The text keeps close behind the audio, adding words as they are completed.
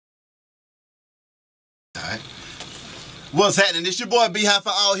Alright. What's happening? It's your boy Beehive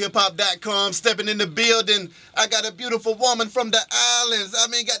for allhiphop.com, stepping in the building. I got a beautiful woman from the islands. I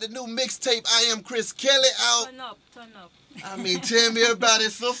mean, got the new mixtape, I Am Kris Kelli, out. Turn up. I mean, tell me about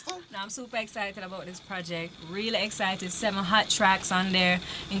it, sister. No, I'm super excited about this project. Really excited. 7 hot tracks on there,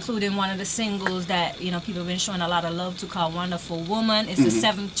 including one of the singles that, you know, people have been showing a lot of love to, called Wonderful Woman. It's the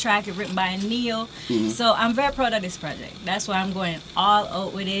 7th track, written by Neil. So I'm very proud of this project. That's why I'm going all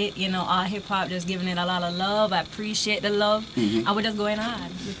out with it. You know, all hip hop, just giving it a lot of love. I appreciate the love. And we're just going on.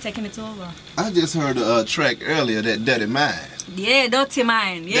 We're taking it over. I just heard a track earlier, that Dirty Mind. Yeah, Dirty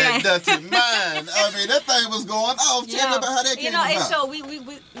Mind. Yeah. That Dirty Mind. I mean, that thing was going off. Tell me about how that came about. So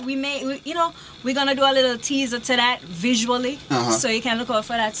you know, we're gonna do a little teaser to that visually, so you can look out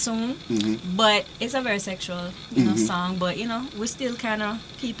for that soon. But it's a very sexual, you know, song. But you know, we still kind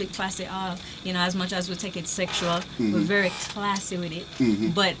of keep it classy. You know, as much as we take it sexual, we're very classy with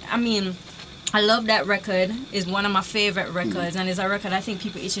it. But I mean, I love that record. It's one of my favorite records, and it's a record I think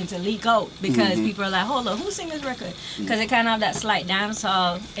people itching to leak out, because people are like, hold on, who sing this record? Because it kind of have that slight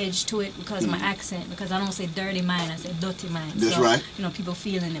dancehall edge to it because of my accent, because I don't say dirty mind, I say dirty mind. That's so, right. You know, people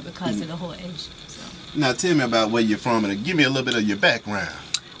feeling it because of the whole edge. So. Now tell me about where you're from, and give me a little bit of your background.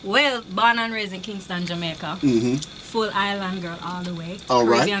 Well, born and raised in Kingston, Jamaica. Full island girl all the way. All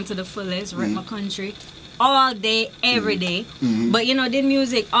right. Caribbean to the fullest, rep my country. All day, every day. But you know, did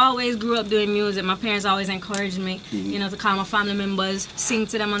music, always grew up doing music. My parents always encouraged me, you know, to call my family members, sing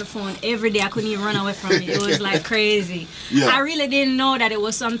to them on the phone every day. I couldn't even run away from it. It was like crazy. I really didn't know that it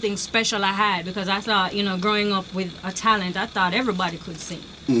was something special I had, because I thought, you know, growing up with a talent, I thought everybody could sing.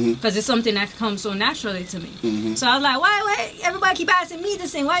 Because it's something that comes so naturally to me. So I was like, why everybody keep asking me to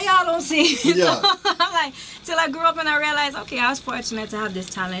sing? Why y'all don't sing? So I'm like, till I grew up and I realized, okay, I was fortunate to have this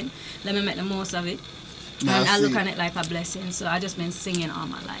talent. Let me make the most of it. Now, and I look on it like a blessing, so I just been singing all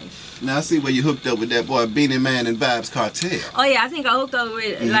my life. Now I see where you hooked up with that boy Beanie Man and Vibes Cartel. Oh yeah, I think I hooked up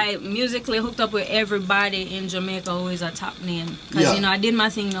with, like, musically hooked up with everybody in Jamaica who is a top name. Because, you know, I did my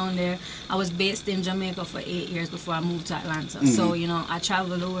thing down there. I was based in Jamaica for 8 years before I moved to Atlanta. So, you know, I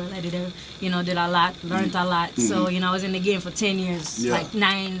traveled the world, I did, you know, did a lot, learned a lot. So, you know, I was in the game for 10 years, like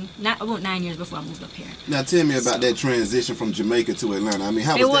about 9 years before I moved up here. Now tell me about that transition from Jamaica to Atlanta. I mean,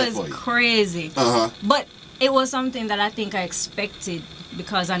 how was that for you? It was crazy. But it was something that I think I expected,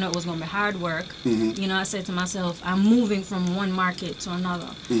 because I know it was going to be hard work. You know, I said to myself, I'm moving from one market to another.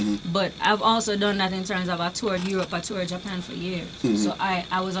 But I've also done that in terms of, I toured Europe, I toured Japan for years. So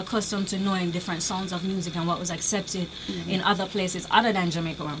I was accustomed to knowing different sounds of music and what was accepted in other places other than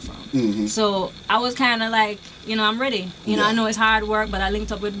Jamaica where I'm from. So I was kind of like, you know, I'm ready. You know, I know it's hard work, but I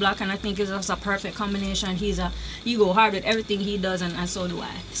linked up with Block, and I think it's just a perfect combination. You go hard with everything he does, and so do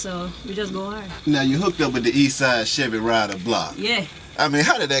I. So we just go hard. Now you hooked up with the East Side Chevy Rider Block. Yeah. I mean,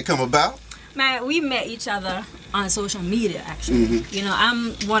 how did that come about? Man, we met each other on social media, actually. You know,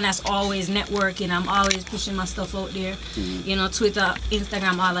 I'm one that's always networking. I'm always pushing my stuff out there. You know, Twitter,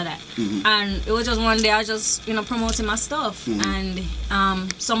 Instagram, all of that. And it was just one day I was just, you know, promoting my stuff. And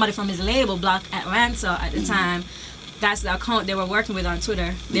somebody from his label, Block Atlanta at the time, that's the account they were working with on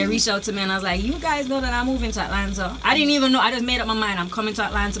Twitter. They reached out to me, and I was like, you guys know that I'm moving to Atlanta. I didn't even know. I just made up my mind. I'm coming to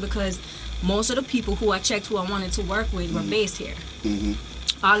Atlanta because most of the people who I checked who I wanted to work with were based here.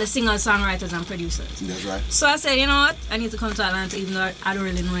 All the singers, songwriters, and producers. That's right. So I said, you know what? I need to come to Atlanta, even though I don't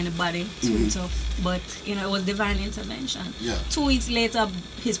really know anybody. It's really tough. But, you know, it was divine intervention. 2 weeks later,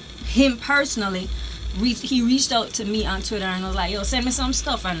 him personally, he reached out to me on Twitter and was like, yo, send me some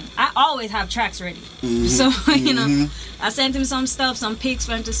stuff. And I always have tracks ready. So, you know, I sent him some stuff, some pics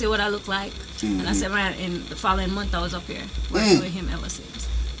for him to see what I look like. And I said, man, in the following month I was up here working with him ever since.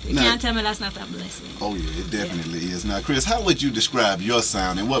 You can't tell me that's not that blessing. Oh yeah, it definitely is. Now, Kris, how would you describe your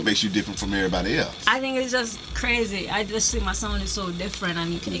sound, and what makes you different from everybody else? I think it's just crazy. I just think my sound is so different,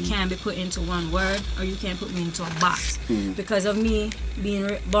 and it can't be put into one word, or you can't put me into a box. Because of me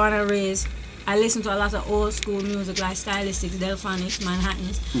being born and raised, I listen to a lot of old school music like Stylistics, Delphonics,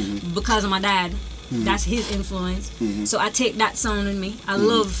 Manhattans, because of my dad. That's his influence. So I take that sound in me. I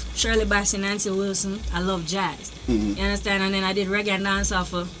love Shirley Bassey, Nancy Wilson. I love jazz. You understand? And then I did reggae and dancehall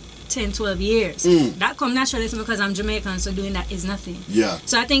for 10, 12 years. That come naturally to me because I'm Jamaican, so doing that is nothing.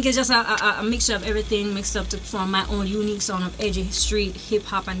 So I think it's just a mixture of everything mixed up to form my own unique sound of edgy, street,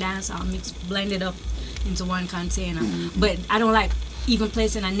 hip-hop, and dancehall blended up into one container. But I don't like even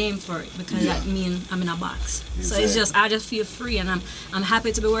placing a name for it, because that means I'm in a box. So it's just, I just feel free, and I'm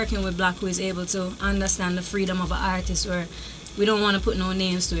happy to be working with Block, who is able to understand the freedom of an artist, where we don't want to put no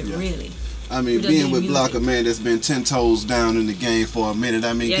names to it, really. I mean, being with Block, a man that's been 10 toes down in the game for a minute,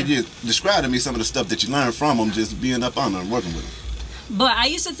 I mean, could you describe to me some of the stuff that you learned from him, just being up on him, working with him? But I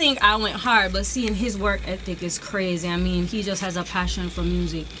used to think I went hard, but seeing his work ethic is crazy. I mean, he just has a passion for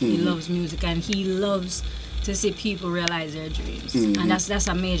music. He loves music, and he loves to see people realize their dreams. And that's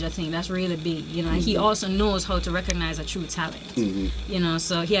a major thing. That's really big, you know. And he also knows how to recognize a true talent, you know,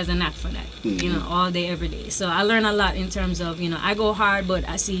 so he has a knack for that, you know, all day, every day. So I learn a lot in terms of, you know, I go hard, but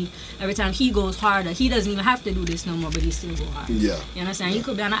I see every time he goes harder, he doesn't even have to do this no more, but he still go hard. Yeah. You understand? You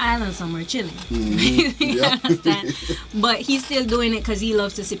could be on an island somewhere chilling. You understand? But he's still doing it because he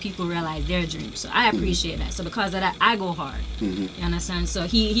loves to see people realize their dreams. So I appreciate that. So because of that, I go hard. You understand? So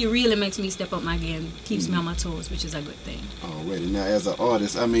he really makes me step up my game, keeps me on my toes, which is a good thing. Already. Now, as an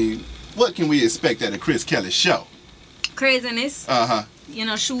artist, I mean, what can we expect at a Kris Kelli show? Craziness. You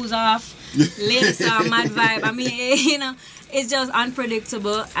know, shoes off, lyrics are mad vibe. I mean, you know, it's just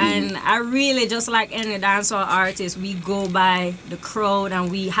unpredictable, and I really, just like any dancehall artist, we go by the crowd and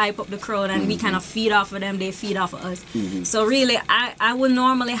we hype up the crowd, and we kind of feed off of them, they feed off of us. So really, I would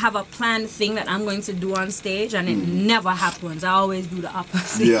normally have a planned thing that I'm going to do on stage, and it never happens. I always do the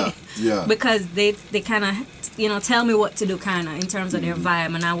opposite. Because they kind of, you know, tell me what to do, kind of in terms of their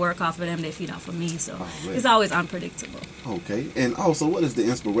vibe, and I work off of them, they feed off of me. So it's always unpredictable. Okay. And also, what is the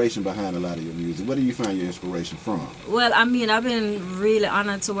inspiration behind a lot of your music? Where do you find your inspiration from? Well, I mean, I've been really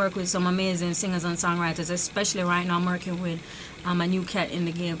honored to work with some amazing singers and songwriters, especially right now I'm working with a new cat in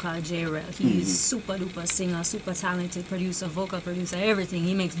the game called J-Rel. He's super duper singer, super talented producer, vocal producer, everything.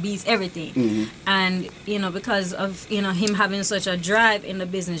 He makes beats, everything. And, you know, because of, you know, him having such a drive in the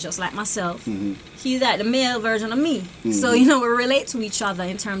business, just like myself, he's like the male version of me. So, you know, we relate to each other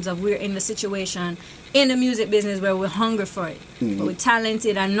in terms of we're in the situation in the music business where we're hungry for it, but we're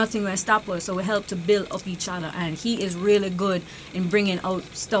talented and nothing will stop us, so we help to build up each other. And he is really good in bringing out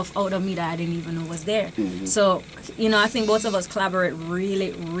stuff out of me that I didn't even know was there. So, you know, I think both of us collaborate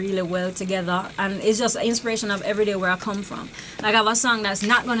really, really well together, and it's just an inspiration of every day where I come from. Like, I have a song that's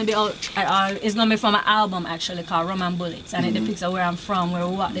not going to be out at all. It's going to be from an album actually called Rum and Bullets, and it depicts where I'm from, where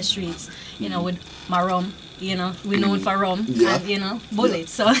we walk the streets, you know, with my rum. You know, we're known for rum and, you know,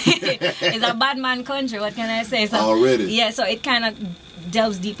 bullets. So it's a bad man country, what can I say? So, already. Yeah, so it kind of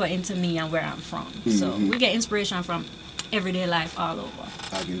delves deeper into me and where I'm from. So we get inspiration from everyday life all over.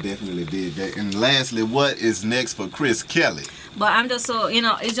 I can definitely dig that. And lastly, what is next for Kris Kelli? But I'm just so, you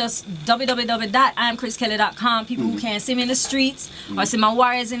know, it's just www.IamKrisKelli.com. People who can't see me in the streets or see my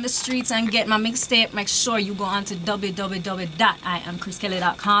warriors in the streets and get my mixtape, make sure you go on to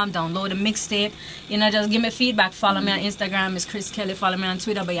www.IamKrisKelli.com. Download the mixtape. You know, just give me feedback. Follow me on Instagram. It's Kris Kelli. Follow me on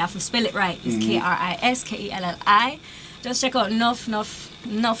Twitter, but you have to spell it right. It's KrisKelli. Just check out enough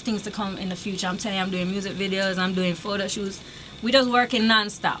things to come in the future. I'm telling you, I'm doing music videos. I'm doing photo shoots. We just working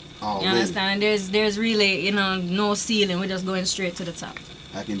non-stop. You understand? And there's really, you know, no ceiling. We're just going straight to the top.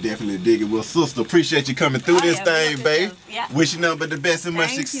 I can definitely dig it. Well, sister, appreciate you coming through this thing, babe. Wish you nothing but the best and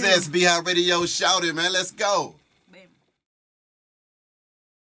much success. Be High Radio, shout it, man. Let's go.